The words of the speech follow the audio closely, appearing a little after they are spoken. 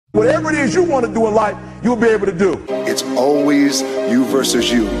Whatever it is you want to do in life, you'll be able to do. It's always you versus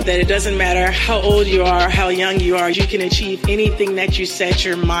you. That it doesn't matter how old you are, how young you are, you can achieve anything that you set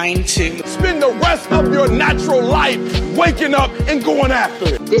your mind to. Spend the rest of your natural life waking up and going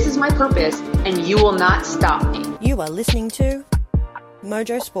after it. This is my purpose, and you will not stop me. You are listening to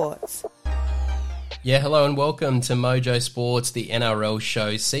Mojo Sports. Yeah, hello and welcome to Mojo Sports, the NRL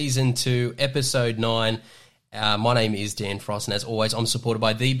show, Season 2, Episode 9. My name is Dan Frost, and as always, I'm supported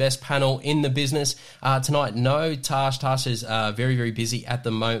by the best panel in the business. Tonight, no Tash. Tash is very, very busy at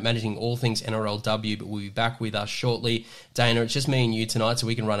the moment, managing all things NRLW, but we'll be back with us shortly. Dana, it's just me and you tonight, so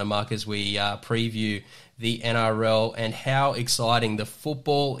we can run amok as we preview the NRL and how exciting the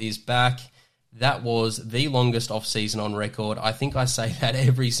football is back. That was the longest off-season on record. I think I say that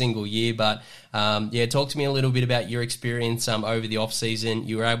every single year, but talk to me a little bit about your experience over the off-season.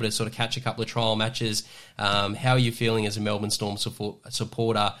 You were able to sort of catch a couple of trial matches. How are you feeling as a Melbourne Storm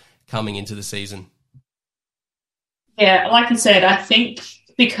supporter coming into the season? Yeah, like I said, I think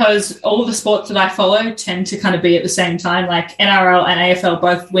because all the sports that I follow tend to kind of be at the same time, like NRL and AFL,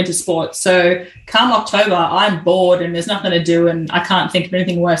 both winter sports. So come October, I'm bored and there's nothing to do and I can't think of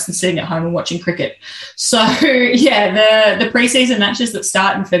anything worse than sitting at home and watching cricket. So, yeah, the preseason matches that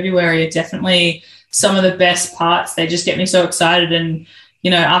start in February are definitely some of the best parts. They just get me so excited. And,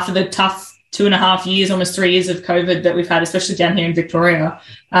 you know, after the tough 2.5 years, almost 3 years of COVID that we've had, especially down here in Victoria,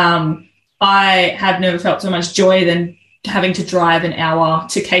 I have never felt so much joy than having to drive an hour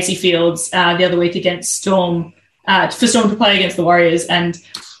to Casey Fields the other week against Storm, for Storm to play against the Warriors. And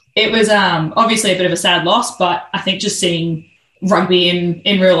it was obviously a bit of a sad loss, but I think just seeing rugby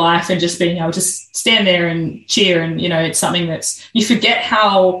in real life and just being able to stand there and cheer and, you know, it's something that's, you forget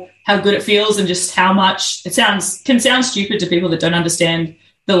how good it feels and just how much it can sound stupid to people that don't understand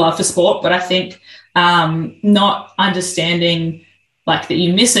the love for sport. But I think not understanding like that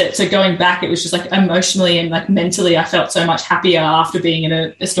you miss it. So going back, it was just like emotionally and like mentally, I felt so much happier after being in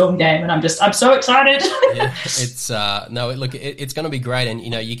a Storm game, and I'm so excited. Yeah, it's it's going to be great, and you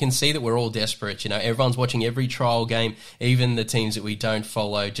know you can see that we're all desperate. You know, everyone's watching every trial game, even the teams that we don't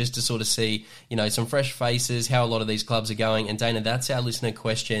follow, just to sort of see some fresh faces, how a lot of these clubs are going. And Dana, that's our listener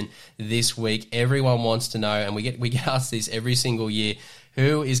question this week. Everyone wants to know, and we get asked this every single year.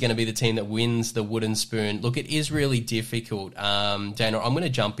 Who is going to be the team that wins the wooden spoon? Look, it is really difficult. Dana, I'm going to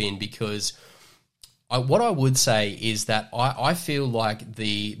jump in because what I would say is that I feel like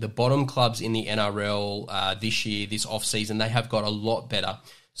the bottom clubs in the NRL this year, this off-season, they have got a lot better.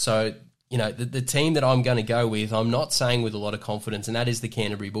 So, the team that I'm going to go with, I'm not saying with a lot of confidence, and that is the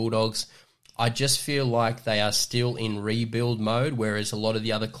Canterbury Bulldogs. I just feel like they are still in rebuild mode, whereas a lot of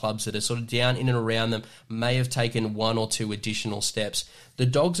the other clubs that are sort of down in and around them may have taken one or two additional steps. The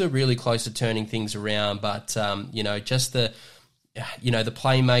Dogs are really close to turning things around, but, just the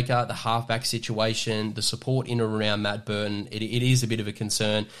playmaker, the halfback situation, the support in and around Matt Burton, it is a bit of a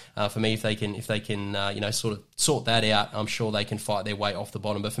concern for me. If they can, sort of sort that out, I'm sure they can fight their way off the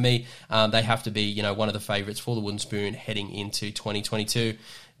bottom. But for me, they have to be, one of the favourites for the wooden spoon heading into 2022.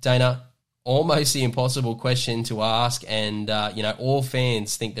 Dana, almost the impossible question to ask, and all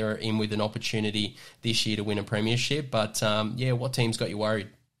fans think they're in with an opportunity this year to win a premiership. But what team's got you worried?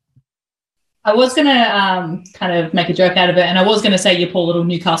 I was going to kind of make a joke out of it, and I was going to say your poor little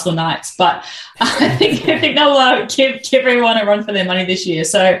Newcastle Knights, but I think they'll give everyone a run for their money this year.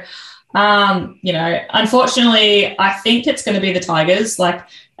 So, unfortunately, I think it's going to be the Tigers. Like,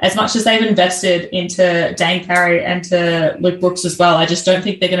 as much as they've invested into Dane Carey and to Luke Brooks as well, I just don't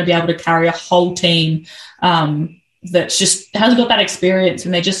think they're going to be able to carry a whole team that just hasn't got that experience,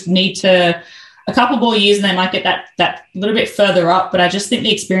 and they just need to a couple more years and they might get that little bit further up. But I just think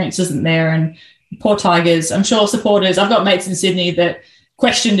the experience isn't there, and poor Tigers. I'm sure supporters, I've got mates in Sydney that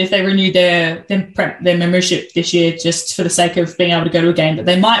questioned if they renewed their membership this year just for the sake of being able to go to a game that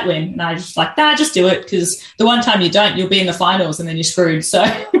they might win. And I just just do it, because the one time you don't, you'll be in the finals and then you're screwed. So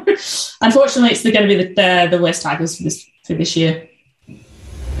unfortunately, it's going to be the West Tigers for this year.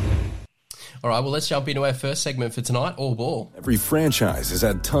 All right, well, let's jump into our first segment for tonight, All Ball. Every franchise has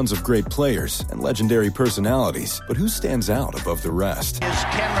had tons of great players and legendary personalities, but who stands out above the rest? Here's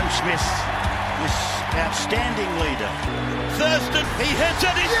Cameron Smith, this outstanding leader. Thurston, he hits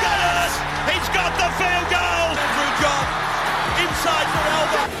it, he's got it! He's got the field goal! Andrew John, inside for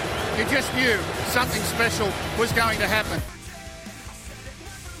Elba. You just knew something special was going to happen.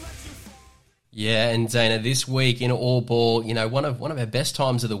 Yeah, and Dana, this week in All Ball, one of our best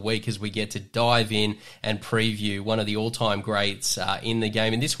times of the week as we get to dive in and preview one of the all-time greats in the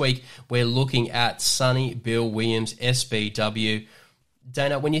game. And this week, we're looking at Sonny Bill Williams, SBW.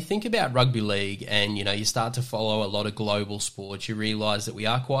 Dana, when you think about rugby league and, you start to follow a lot of global sports, you realise that we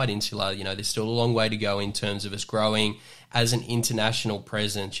are quite insular. There's still a long way to go in terms of us growing as an international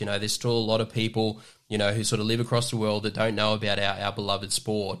presence. There's still a lot of people, who sort of live across the world that don't know about our beloved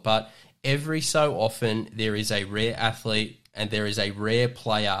sport. But every so often there is a rare athlete and there is a rare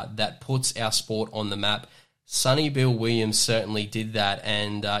player that puts our sport on the map. Sonny Bill Williams certainly did that.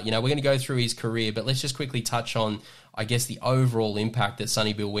 And, we're going to go through his career, but let's just quickly touch on, I guess, the overall impact that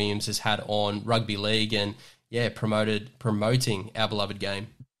Sonny Bill Williams has had on rugby league and, promoting our beloved game.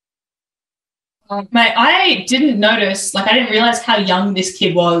 Mate, I didn't notice, I didn't realise how young this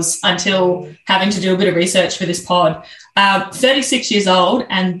kid was until having to do a bit of research for this pod. 36 years old,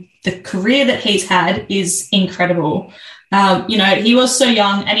 and the career that he's had is incredible. He was so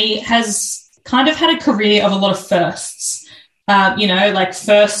young, and he has kind of had a career of a lot of firsts.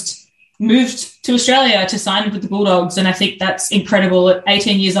 First moved to Australia to sign with the Bulldogs, and I think that's incredible. At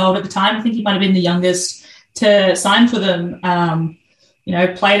 18 years old at the time, I think he might have been the youngest to sign for them.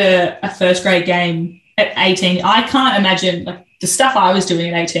 Played a first grade game at 18. I can't imagine the stuff I was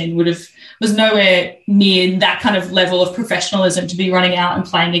doing at 18 was nowhere near that kind of level of professionalism to be running out and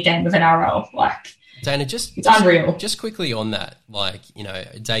playing a game of NRL. Dana, it's unreal. Just quickly on that,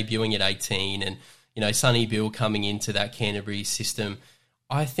 debuting at 18 and, Sonny Bill coming into that Canterbury system,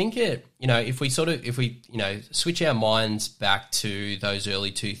 I think if we switch our minds back to those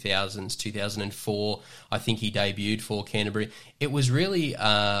early 2000s, 2004, I think he debuted for Canterbury. It was really,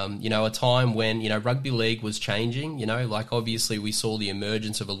 a time when, rugby league was changing, obviously we saw the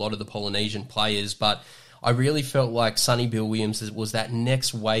emergence of a lot of the Polynesian players, but I really felt like Sonny Bill Williams was that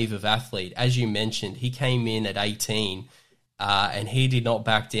next wave of athlete. As you mentioned, he came in at 18 and he did not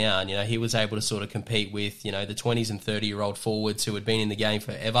back down. He was able to sort of compete with, the 20s and 30-year-old forwards who had been in the game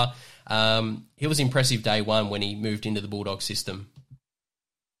forever. He was impressive day one when he moved into the Bulldog system.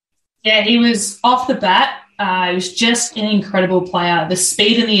 Yeah, he was off the bat. He was just an incredible player. The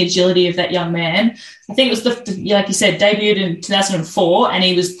speed and the agility of that young man. I think it was, like you said, debuted in 2004, and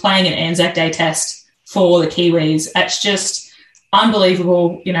he was playing an Anzac Day test for the Kiwis. It's just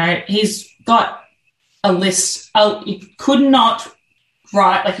unbelievable. He's got a list. You could not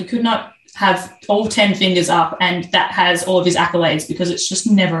have all 10 fingers up and that has all of his accolades, because it's just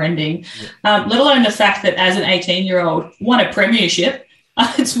never ending. Yeah. Let alone the fact that as an 18-year-old won a premiership.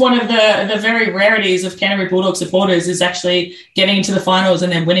 It's one of the very rarities of Canterbury Bulldog supporters is actually getting into the finals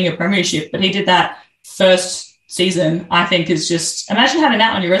and then winning a premiership. But he did that first season. I think is just, imagine having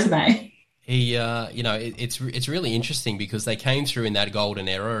that on your resume. He, it's really interesting because they came through in that golden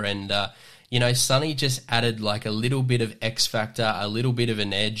era and, Sonny just added a little bit of X factor, a little bit of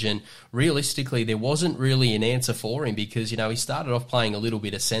an edge, and realistically there wasn't really an answer for him because, he started off playing a little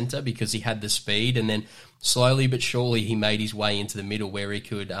bit of centre because he had the speed, and then slowly but surely he made his way into the middle where he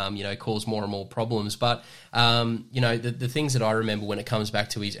could, cause more and more problems. But, the things that I remember when it comes back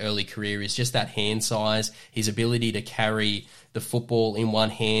to his early career is just that hand size, his ability to carry the football in one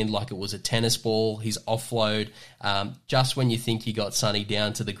hand like it was a tennis ball, his offload. Just when you think you got Sonny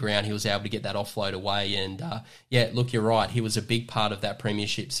down to the ground, he was able to get that offload away. And, you're right. He was a big part of that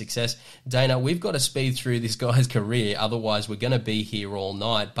premiership success. Dana, we've got to speed through this guy's career. Otherwise, we're going to be here all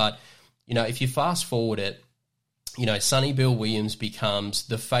night. But, if you fast forward it, Sonny Bill Williams becomes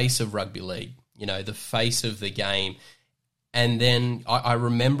the face of rugby league, the face of the game. And then I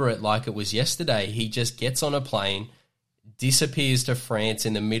remember it like it was yesterday. He just gets on a plane, disappears to France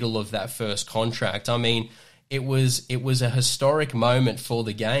in the middle of that first contract. I mean, it was a historic moment for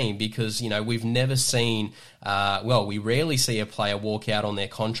the game because, we've never seen, we rarely see a player walk out on their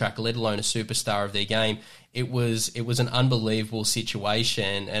contract, let alone a superstar of their game. It was an unbelievable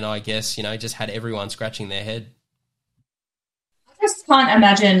situation, and I guess, just had everyone scratching their head. I just can't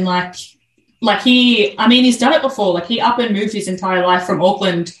imagine, he's done it before. He up and moved his entire life from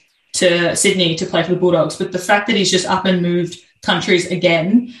Auckland to Sydney to play for the Bulldogs. But the fact that he's just up and moved countries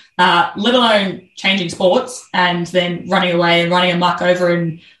again, let alone changing sports and then running away and running amok over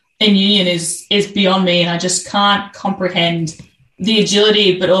in Union is beyond me. And I just can't comprehend the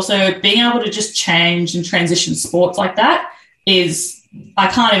agility, but also being able to just change and transition sports like that I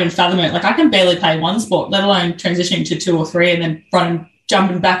can't even fathom it. I can barely play one sport, let alone transitioning to two or three and then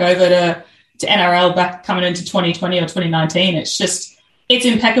jumping back over to NRL back coming into 2020 or 2019. It's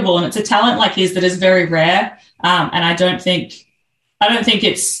impeccable, and it's a talent like his that is very rare. And I don't think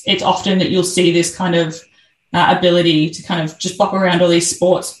it's often that you'll see this kind of ability to kind of just bop around all these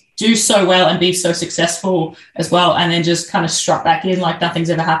sports, do so well and be so successful as well, and then just kind of strut back in like nothing's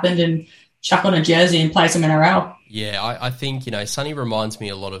ever happened and chuck on a jersey and play some NRL. Yeah, I think, Sonny reminds me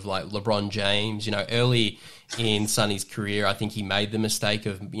a lot of LeBron James, early in Sonny's career. I think he made the mistake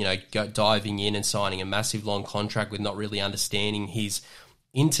of, diving in and signing a massive long contract with not really understanding his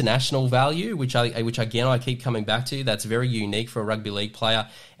international value, which again I keep coming back to. That's very unique for a rugby league player,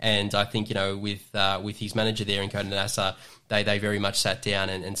 and I think with his manager there in Coda Nassar, they very much sat down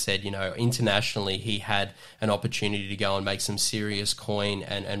and said, internationally he had an opportunity to go and make some serious coin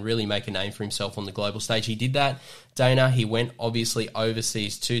and really make a name for himself on the global stage. He did that, Dana. He went obviously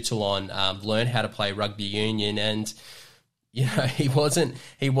overseas to Toulon, learned how to play rugby union, and he wasn't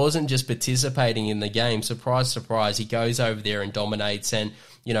just participating in the game. Surprise, surprise, he goes over there and dominates and,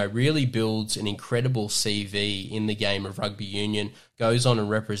 really builds an incredible CV in the game of rugby union, goes on and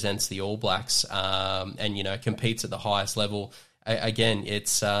represents the All Blacks, and, competes at the highest level. Again,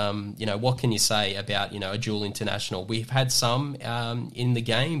 it's, what can you say about, a dual international? We've had some in the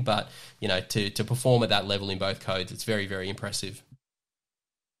game, but, to perform at that level in both codes, it's very, very impressive.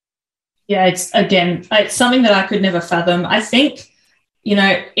 Yeah, it's something that I could never fathom. I think,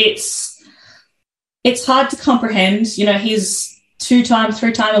 it's hard to comprehend. He's 2-time,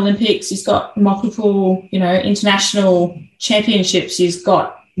 3-time Olympics. He's got multiple, international championships. He's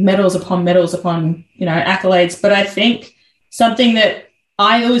got medals upon accolades. But I think something that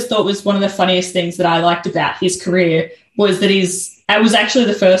I always thought was one of the funniest things that I liked about his career was that I was actually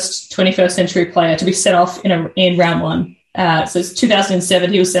the first 21st century player to be sent off in round one. So it's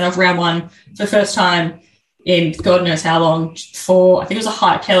 2007. He was sent off round one for the first time in God knows how long for, I think it was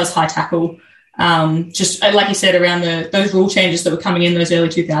a careless high tackle. Just like you said, around those rule changes that were coming in those early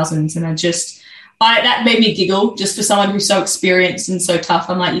 2000s. And that made me giggle just for someone who's so experienced and so tough.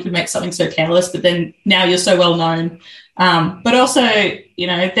 I'm like, you could make something so careless, but then now you're so well known. But also,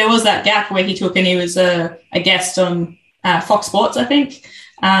 there was that gap where he took and he was a guest on Fox Sports, I think,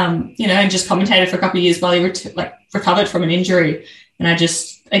 and just commentated for a couple of years while he recovered from an injury. And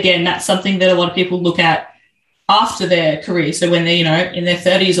again, that's something that a lot of people look at after their career. So when they're, in their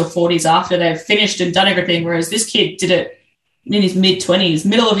 30s or 40s after they've finished and done everything, whereas this kid did it in his mid-20s,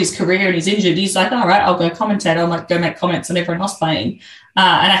 middle of his career, and he's injured. He's like, all right, I'll go commentate. I might go make comments on everyone else playing.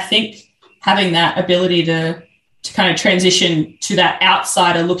 And I think having that ability to kind of transition to that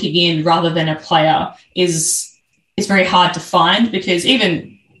outsider looking in rather than a player is very hard to find, because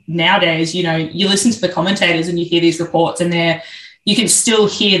even nowadays, you listen to the commentators and you hear these reports and you can still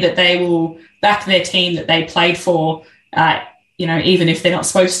hear that they will back their team that they played for, even if they're not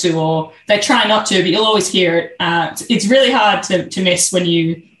supposed to, or they try not to, but you'll always hear it. It's really hard to miss when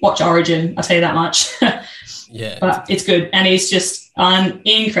you watch Origin, I'll tell you that much. Yeah. But it's good. And he's just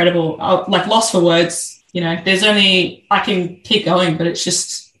incredible. Lost for words. I can keep going, but it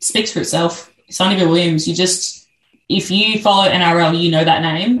just speaks for itself. Sonny Williams, if you follow NRL, that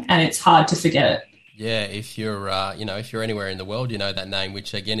name, and it's hard to forget it. Yeah, if you're anywhere in the world, that name,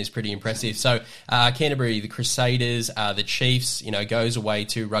 which again is pretty impressive. So Canterbury, the Crusaders, the Chiefs, goes away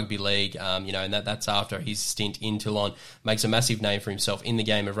to rugby league, and that's after his stint in Toulon, makes a massive name for himself in the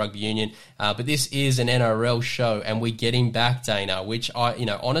game of rugby union. But this is an NRL show, and we get him back, Dana, which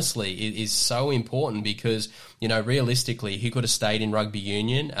honestly is so important because, realistically, he could have stayed in rugby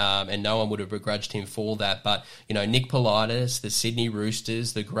union, and no one would have begrudged him for that. But, Nick Politis, the Sydney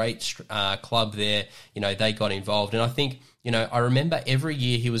Roosters, the great club there, they got involved. And I think, I remember every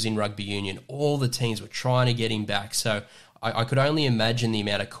year he was in rugby union, all the teams were trying to get him back. So I could only imagine the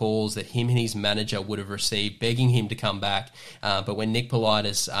amount of calls that him and his manager would have received begging him to come back. But when Nick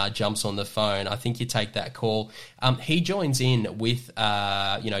Politis jumps on the phone, I think you take that call. He joins in with,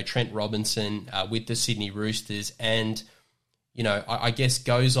 Trent Robinson, with the Sydney Roosters, and, I guess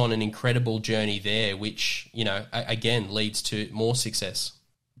goes on an incredible journey there, which, again, leads to more success.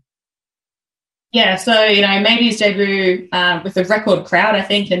 Yeah, so, made his debut with a record crowd, I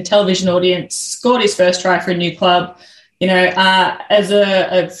think, and television audience, scored his first try for a new club, as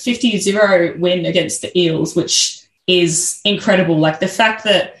a 50-0 win against the Eels, which is incredible. Like, the fact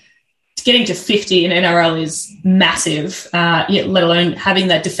that getting to 50 in NRL is massive, let alone having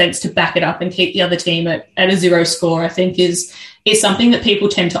that defence to back it up and keep the other team at a 0 score, I think is something that people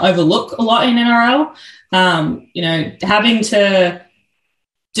tend to overlook a lot in NRL. Having to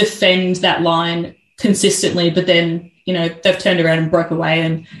defend that line consistently, but then, they've turned around and broke away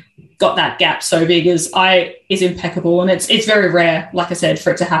and got that gap so big is impeccable. And it's very rare, like I said,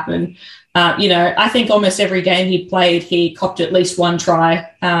 for it to happen. I think almost every game he played, he copped at least one try.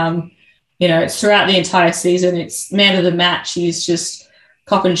 It's throughout the entire season. It's man of the match. He's just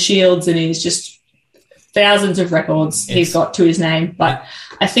copping shields and he's just thousands of records he's got to his name. But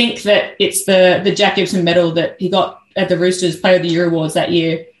I think that it's the Jack Gibson medal that he got at the Roosters Player of the Year Awards that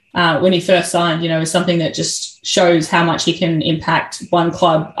year when he first signed, is something that just shows how much he can impact one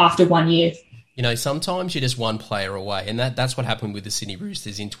club after 1 year. You know, sometimes you're just one player away, and that's what happened with the Sydney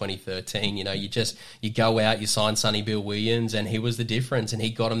Roosters in 2013. You know, you go out, you sign Sonny Bill Williams, and he was the difference, and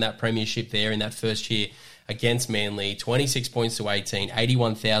he got him that premiership there in that first year against Manly, 26 points to 18,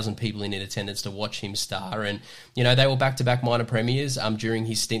 81,000 people in attendance to watch him star. And, you know, they were back-to-back minor premiers during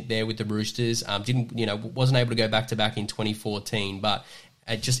his stint there with the Roosters. Wasn't able to go back-to-back in 2014, but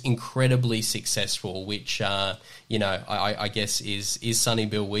just incredibly successful, which, I guess is Sonny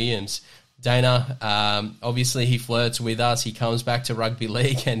Bill Williams. Dana, obviously he flirts with us. He comes back to rugby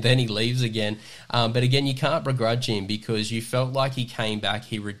league and then he leaves again. But again, you can't begrudge him because you felt like he came back,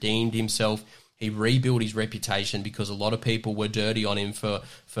 he redeemed himself, he rebuilt his reputation because a lot of people were dirty on him for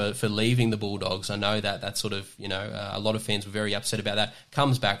leaving the Bulldogs. I know that sort of, a lot of fans were very upset about that.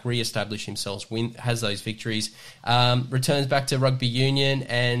 Comes back, re-establishes himself, has those victories, returns back to rugby union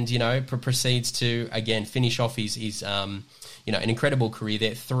and, proceeds to, again, finish off his an incredible career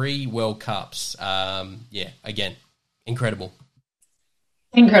there. 3 World Cups. Again, incredible.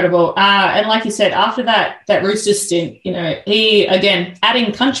 Incredible. And like you said, after that Roosters stint, he, again,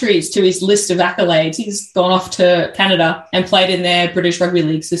 adding countries to his list of accolades, he's gone off to Canada and played in their British Rugby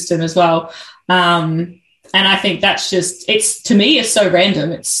League system as well. And I think that's just, to me, it's so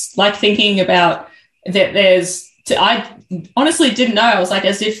random. It's like thinking about that I honestly didn't know. I was like,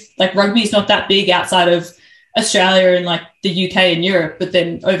 as if like rugby's not that big outside of Australia and like the UK and Europe, but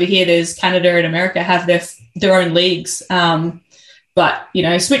then over here there's Canada and America have their own leagues. But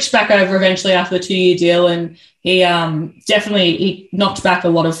switched back over eventually after the 2-year deal, and he definitely knocked back a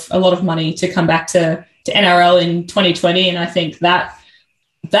lot of money to come back to NRL in 2020, and I think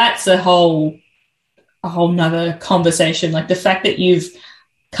that's a whole nother conversation. Like the fact that you've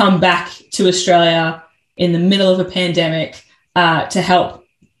come back to Australia in the middle of a pandemic to help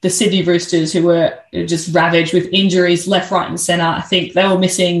the Sydney Roosters, who were just ravaged with injuries left, right and centre. I think they were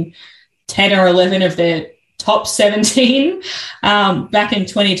missing 10 or 11 of their top 17 back in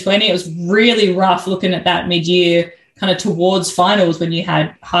 2020. It was really rough looking at that mid-year kind of towards finals when you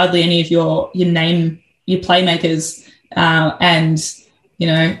had hardly any of your playmakers. And,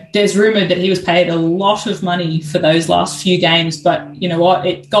 there's rumoured that he was paid a lot of money for those last few games. But you know what?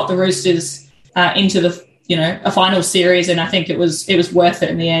 It got the Roosters into a final series, and I think it was worth it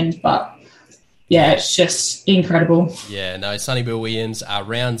in the end. But yeah, it's just incredible. Yeah, no, Sonny Bill Williams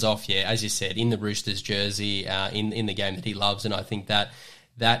rounds off, as you said, in the Roosters jersey in the game that he loves, and I think that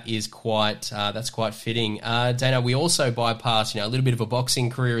is quite fitting. Dana, we also bypass a little bit of a boxing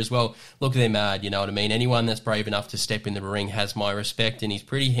career as well. Look, they're mad, you know what I mean? Anyone that's brave enough to step in the ring has my respect, and he's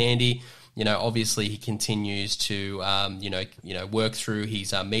pretty handy. Obviously he continues to, work through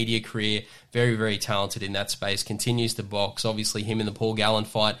his media career. Very, very talented in that space. Continues to box. Obviously him in the Paul Gallen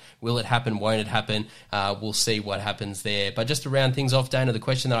fight. Will it happen? Won't it happen? We'll see what happens there. But just to round things off, Dana, the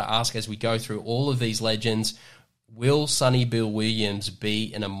question that I ask as we go through all of these legends, will Sonny Bill Williams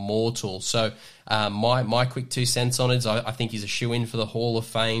be an immortal? So my quick 2 cents on it is I think he's a shoo-in for the Hall of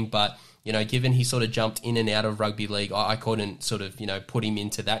Fame, but given he sort of jumped in and out of rugby league, I couldn't sort of, put him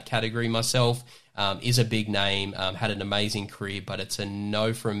into that category myself. Is a big name, had an amazing career, but it's a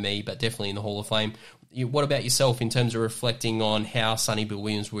no from me, but definitely in the Hall of Fame. What about yourself in terms of reflecting on how Sonny Bill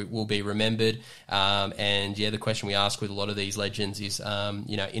Williams will be remembered? The question we ask with a lot of these legends is,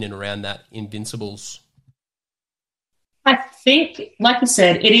 in and around that Invincibles. I think, like you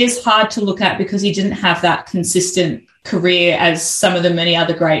said, it is hard to look at because he didn't have that consistent career as some of the many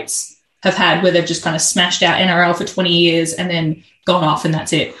other greats have had, where they've just kind of smashed out NRL for 20 years and then gone off and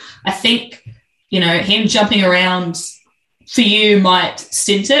that's it. I think, him jumping around for you might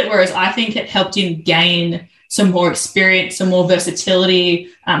stint it, whereas I think it helped him gain some more experience, some more versatility,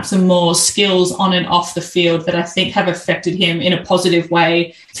 some more skills on and off the field that I think have affected him in a positive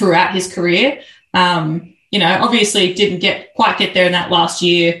way throughout his career. Obviously didn't quite get there in that last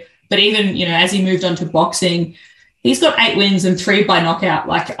year, but even, as he moved on to boxing, he's got 8 wins and 3 by knockout.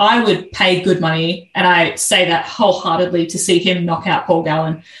 Like, I would pay good money, and I say that wholeheartedly, to see him knock out Paul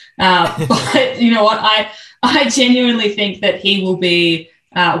Gallen. But you know what? I genuinely think that he will be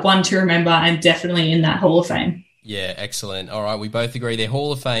one to remember and definitely in that Hall of Fame. Yeah, excellent. All right, we both agree their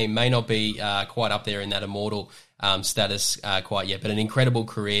Hall of Fame may not be quite up there in that immortal status quite yet, but an incredible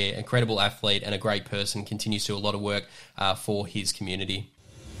career, incredible athlete, and a great person. Continues to do a lot of work for his community.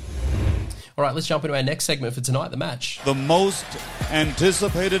 All right, let's jump into our next segment for tonight, the match. The most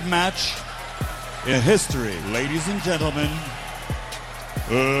anticipated match in history, ladies and gentlemen.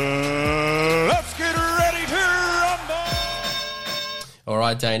 Let's get ready to rumble! All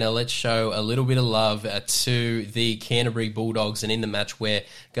right, Dana, let's show a little bit of love to the Canterbury Bulldogs. And in the match, we're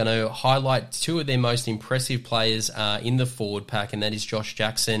going to highlight two of their most impressive players in the forward pack, and that is Josh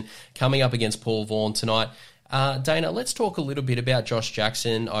Jackson coming up against Paul Vaughan tonight. Dana, let's talk a little bit about Josh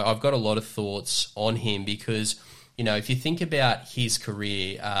Jackson. I've got a lot of thoughts on him because, if you think about his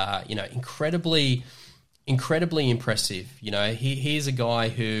career, incredibly impressive. He is a guy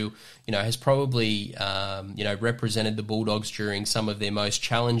who, has probably, represented the Bulldogs during some of their most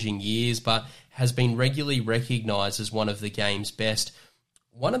challenging years, but has been regularly recognised as one of the game's best.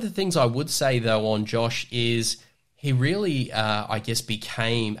 One of the things I would say, though, on Josh is he really,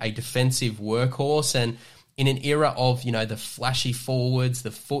 became a defensive workhorse, and in an era of, the flashy forwards,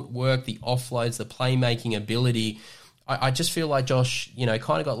 the footwork, the offloads, the playmaking ability, I just feel like Josh,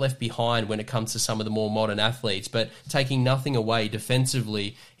 kind of got left behind when it comes to some of the more modern athletes. But taking nothing away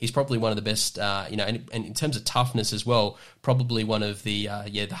defensively, he's probably one of the best, and in terms of toughness as well, probably one of the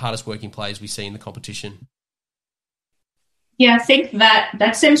hardest working players we see in the competition. Yeah, I think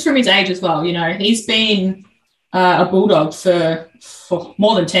that stems from his age as well. He's been a Bulldog for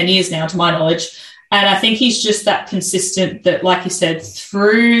more than 10 years now, to my knowledge. And I think he's just that consistent that, like you said,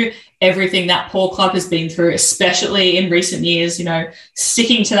 through everything that Paul Club has been through, especially in recent years,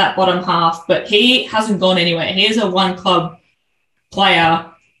 sticking to that bottom half. But he hasn't gone anywhere. He is a one-club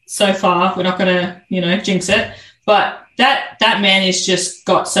player so far. We're not going to, jinx it. But that man has just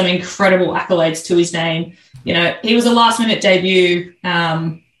got some incredible accolades to his name. He was a last-minute debut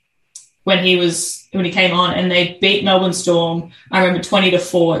when he came on, and they beat Melbourne Storm. I remember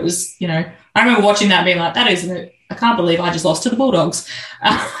 20-4. It was, I remember watching that and being like, I can't believe I just lost to the Bulldogs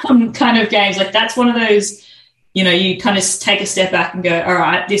kind of games. Like, that's one of those, you kind of take a step back and go, all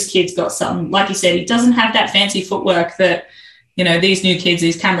right, this kid's got something. Like you said, he doesn't have that fancy footwork that, these new kids,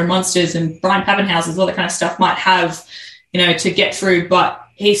 these Cameron Munsters and Brian Pappenhauses, all that kind of stuff might have, to get through. But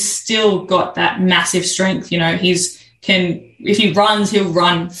he's still got that massive strength. If he runs, he'll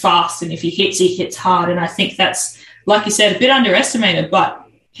run fast. And if he hits hard. And I think that's, like you said, a bit underestimated, but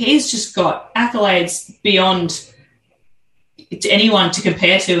he's just got accolades beyond anyone to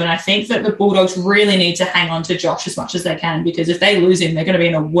compare to. And I think that the Bulldogs really need to hang on to Josh as much as they can, because if they lose him, they're going to be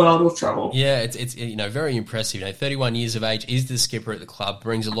in a world of trouble. Yeah, it's very impressive. 31 years of age, is the skipper at the club,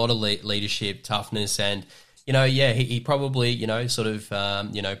 brings a lot of leadership, toughness, and he probably,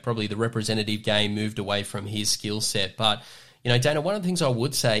 probably the representative game moved away from his skill set. But, Dana, one of the things I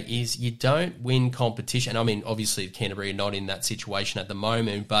would say is you don't win competition. I mean, obviously Canterbury are not in that situation at the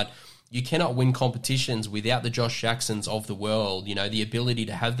moment, but you cannot win competitions without the Josh Jacksons of the world. The ability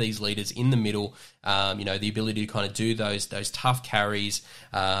to have these leaders in the middle, the ability to kind of do those tough carries.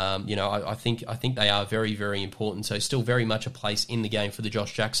 I think they are very, very important. So still very much a place in the game for the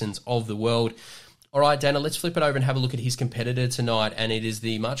Josh Jacksons of the world. All right, Dana, let's flip it over and have a look at his competitor tonight, and it is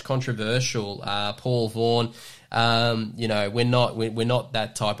the much controversial Paul Vaughan. We're not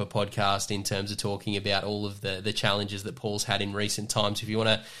that type of podcast in terms of talking about all of the challenges that Paul's had in recent times. If you want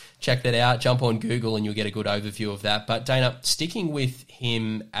to check that out, jump on Google and you'll get a good overview of that. But Dana, sticking with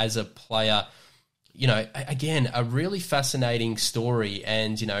him as a player, again, a really fascinating story,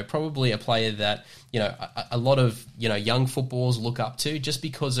 and, probably a player that, a lot of, young footballers look up to just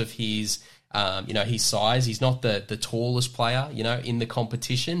because of his size. He's not the tallest player, in the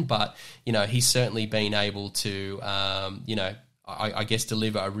competition, but, he's certainly been able to, I guess,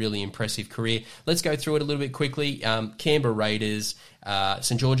 deliver a really impressive career. Let's go through it a little bit quickly. Canberra Raiders,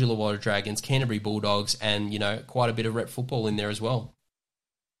 St George Illawarra Dragons, Canterbury Bulldogs, and, quite a bit of rep football in there as well.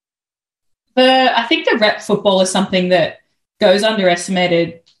 I think the rep football is something that goes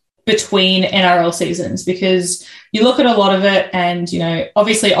underestimated between NRL seasons, because you look at a lot of it and,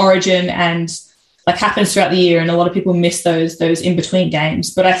 obviously Origin and happens throughout the year, and a lot of people miss those in-between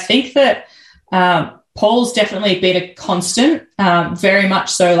games. But I think that Paul's definitely been a constant, very much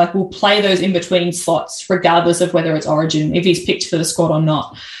so. We'll play those in-between slots regardless of whether it's Origin, if he's picked for the squad or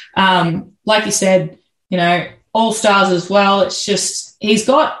not. Like you said, All-Stars as well. It's just he's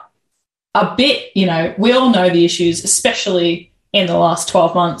got a bit, we all know the issues, especially in the last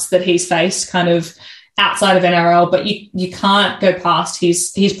 12 months that he's faced kind of outside of NRL, but you can't go past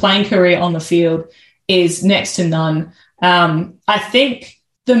his playing career on the field is next to none. I think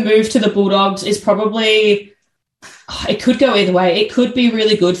the move to the Bulldogs is probably, it could go either way. It could be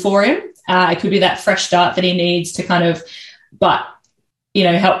really good for him. It could be that fresh start that he needs to kind of,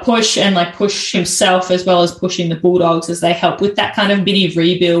 help push and push himself as well as pushing the Bulldogs as they help with that kind of mini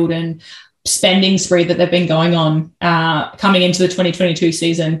rebuild and spending spree that they've been going on coming into the 2022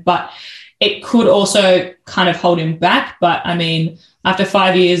 season. But it could also kind of hold him back. But I mean, after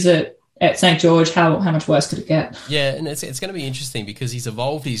 5 years at at St. George, how much worse could it get? Yeah, and it's going to be interesting because he's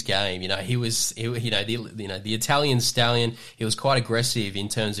evolved his game. The Italian stallion. He was quite aggressive in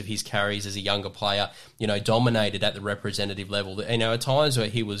terms of his carries as a younger player. Dominated at the representative level. At times where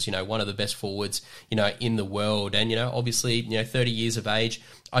he was, one of the best forwards, in the world. And obviously, 30 years of age.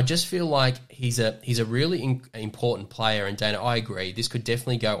 I just feel like he's a really important player. And Dana, I agree. This could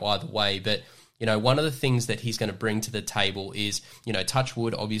definitely go either way, but. One of the things that he's going to bring to the table is, touch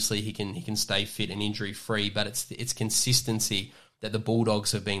wood, obviously he can stay fit and injury free, but it's consistency that the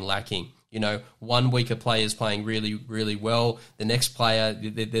Bulldogs have been lacking. 1 week a player's playing really, really well. The next player,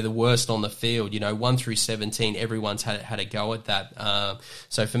 they're the worst on the field. 1 through 17, everyone's had a go at that.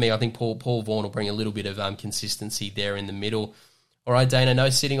 So for me, I think Paul Vaughan will bring a little bit of consistency there in the middle. All right, Dana,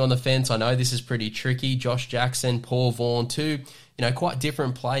 no sitting on the fence. I know this is pretty tricky. Josh Jackson, Paul Vaughan too. Quite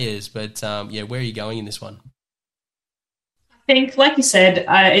different players, but where are you going in this one? I think, like you said,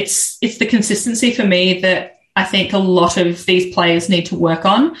 it's the consistency for me that I think a lot of these players need to work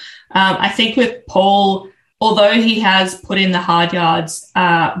on. I think with Paul, although he has put in the hard yards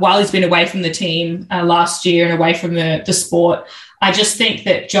while he's been away from the team last year and away from the sport, I just think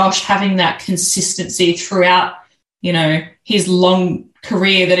that Josh having that consistency throughout, his long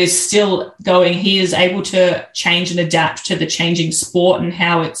career that is still going, he is able to change and adapt to the changing sport and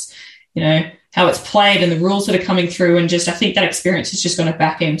how it's played and the rules that are coming through. And just, I think that experience is just going to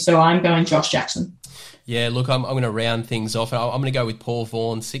back him. So I'm going Josh Jackson. Yeah, look, I'm going to round things off. I'm going to go with Paul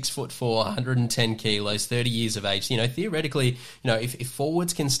Vaughan, 6'4", 110 kilos, 30 years of age. Theoretically, if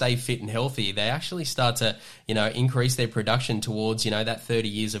forwards can stay fit and healthy, they actually start to, increase their production towards, that 30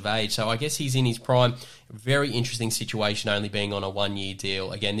 years of age. So I guess he's in his prime. Very interesting situation, only being on a 1-year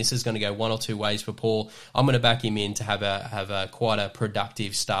deal. Again, this is going to go one or two ways for Paul. I'm going to back him in to have a quite a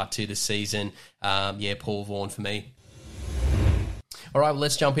productive start to the season. Paul Vaughan for me. All right, well,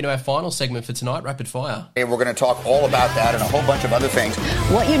 let's jump into our final segment for tonight, Rapid Fire. Hey, we're going to talk all about that and a whole bunch of other things.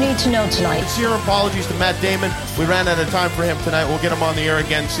 What you need to know tonight. Sincere apologies to Matt Damon. We ran out of time for him tonight. We'll get him on the air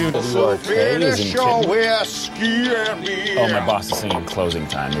again soon. Oh, my boss is singing Closing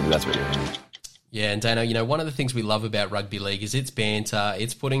Time. Maybe that's what you're hearing. Yeah, and Dano, one of the things we love about rugby league is its banter,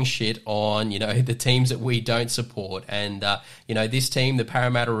 it's putting shit on, the teams that we don't support. And, this team, the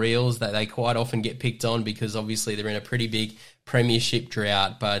Parramatta Eels, they quite often get picked on because obviously they're in a pretty big premiership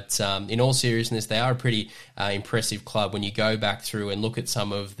drought. But in all seriousness, they are a pretty impressive club when you go back through and look at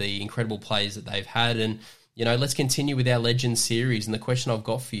some of the incredible players that they've had. And, let's continue with our Legends series. And the question I've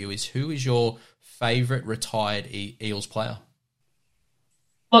got for you is, who is your favourite retired Eels player?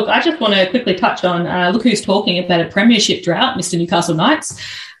 Look, I just want to quickly touch on, look who's talking about a premiership drought, Mr. Newcastle Knights.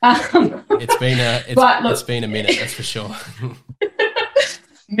 It's been a minute, that's for sure.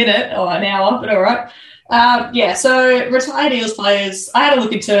 Minute or an hour, but all right. So retired Eels players, I had a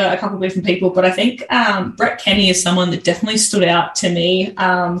look into a couple of different people, but I think Brett Kenny is someone that definitely stood out to me.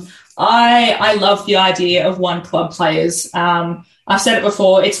 I love the idea of one club players. I've said it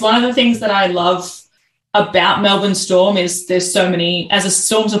before, it's one of the things that I love about Melbourne Storm is there's so many, as a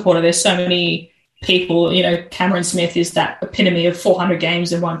Storm supporter, there's so many people, Cameron Smith is that epitome of 400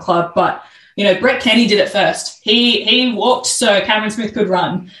 games in one club, but, Brett Kenny did it first. He walked so Cameron Smith could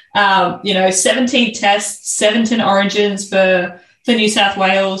run. 17 tests, 17 origins for New South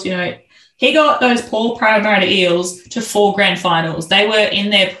Wales, he got those poor Parramatta Eels to 4 grand finals. They were in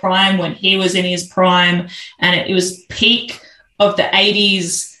their prime when he was in his prime, and it was peak of the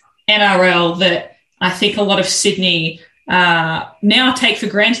 80s NRL that I think a lot of Sydney now take for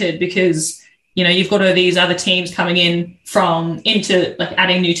granted because, you've got all these other teams coming into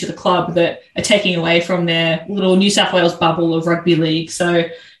adding new to the club that are taking away from their little New South Wales bubble of rugby league. So,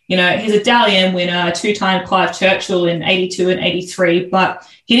 he's a Dally M winner, a 2-time Clive Churchill in 82 and 83, but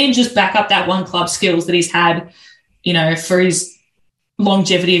he didn't just back up that one club skills that he's had, for his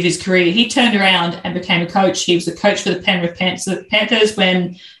longevity of his career. He turned around and became a coach. He was the coach for the Penrith Panthers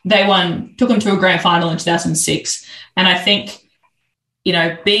when they took them to a grand final in 2006. And I think,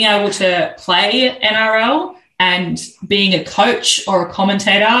 being able to play NRL and being a coach or a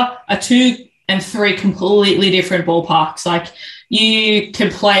commentator are 2 and 3 completely different ballparks. Like, you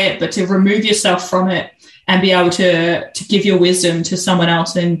can play it, but to remove yourself from it and be able to give your wisdom to someone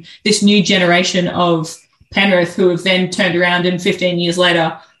else. And this new generation of Penrith who have then turned around and 15 years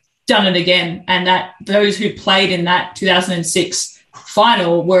later done it again, and that those who played in that 2006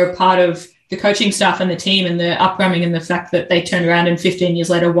 final were a part of the coaching staff and the team and the upbringing and the fact that they turned around and 15 years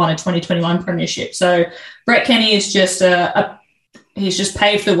later won a 2021 premiership. So Brett Kenny is just he's just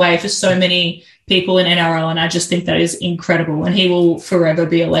paved the way for so many people in NRL, and I just think that is incredible, and he will forever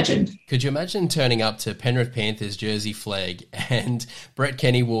be a legend. Could you imagine turning up to Penrith Panthers jersey flag and Brett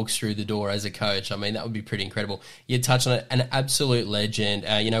Kenny walks through the door as a coach? I mean, that would be pretty incredible. You touched on it, an absolute legend,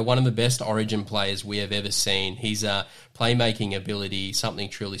 one of the best Origin players we have ever seen. He's playmaking ability, something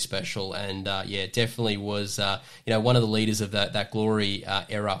truly special, and definitely was one of the leaders of that glory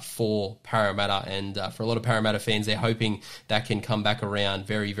era for Parramatta, and for a lot of Parramatta fans, they're hoping that can come back around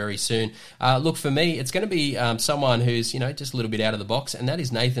very, very soon. Look, for me, it's going to be someone who's just a little bit out of the box, and that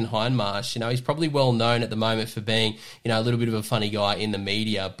is Nathan Hindmarsh. He's probably well known at the moment for being a little bit of a funny guy in the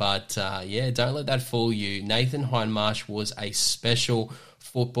media, but don't let that fool you. Nathan Hindmarsh was a special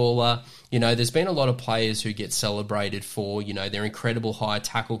footballer. There's been a lot of players who get celebrated for, their incredible high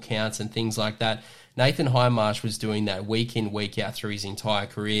tackle counts and things like that. Nathan Hindmarsh was doing that week in, week out through his entire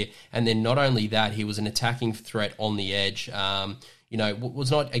career. And then not only that, he was an attacking threat on the edge.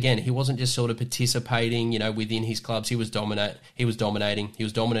 He wasn't just sort of participating, within his clubs. He was dominating. He was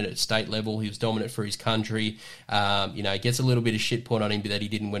dominant at state level. He was dominant for his country. Gets a little bit of shit put on him that he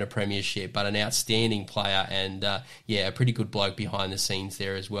didn't win a premiership, but an outstanding player and, a pretty good bloke behind the scenes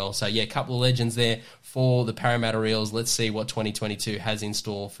there as well. So, a couple of legends there for the Parramatta Eels. Let's see what 2022 has in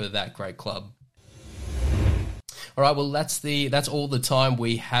store for that great club. All right, well, that's all the time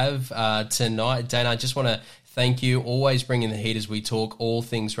we have tonight. Dana, I just want to thank you. Always bringing the heat as we talk all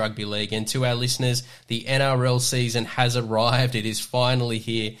things rugby league. And to our listeners, the NRL season has arrived. It is finally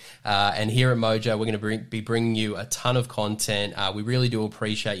here. And here at Mojo, we're going to be bringing you a ton of content. We really do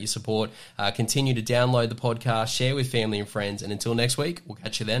appreciate your support. Continue to download the podcast, share with family and friends. And until next week, we'll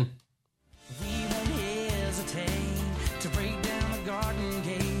catch you then.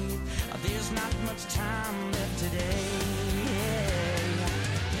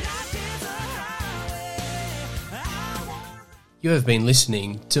 You have been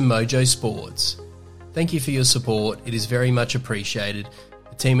listening to Mojo Sports. Thank you for your support. It is very much appreciated.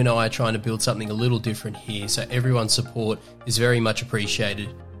 The team and I are trying to build something a little different here, so everyone's support is very much appreciated.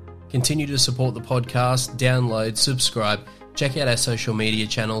 Continue to support the podcast, download, subscribe, check out our social media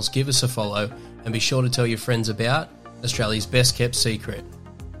channels, give us a follow, and be sure to tell your friends about Australia's best kept secret.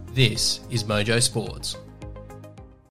 This is Mojo Sports.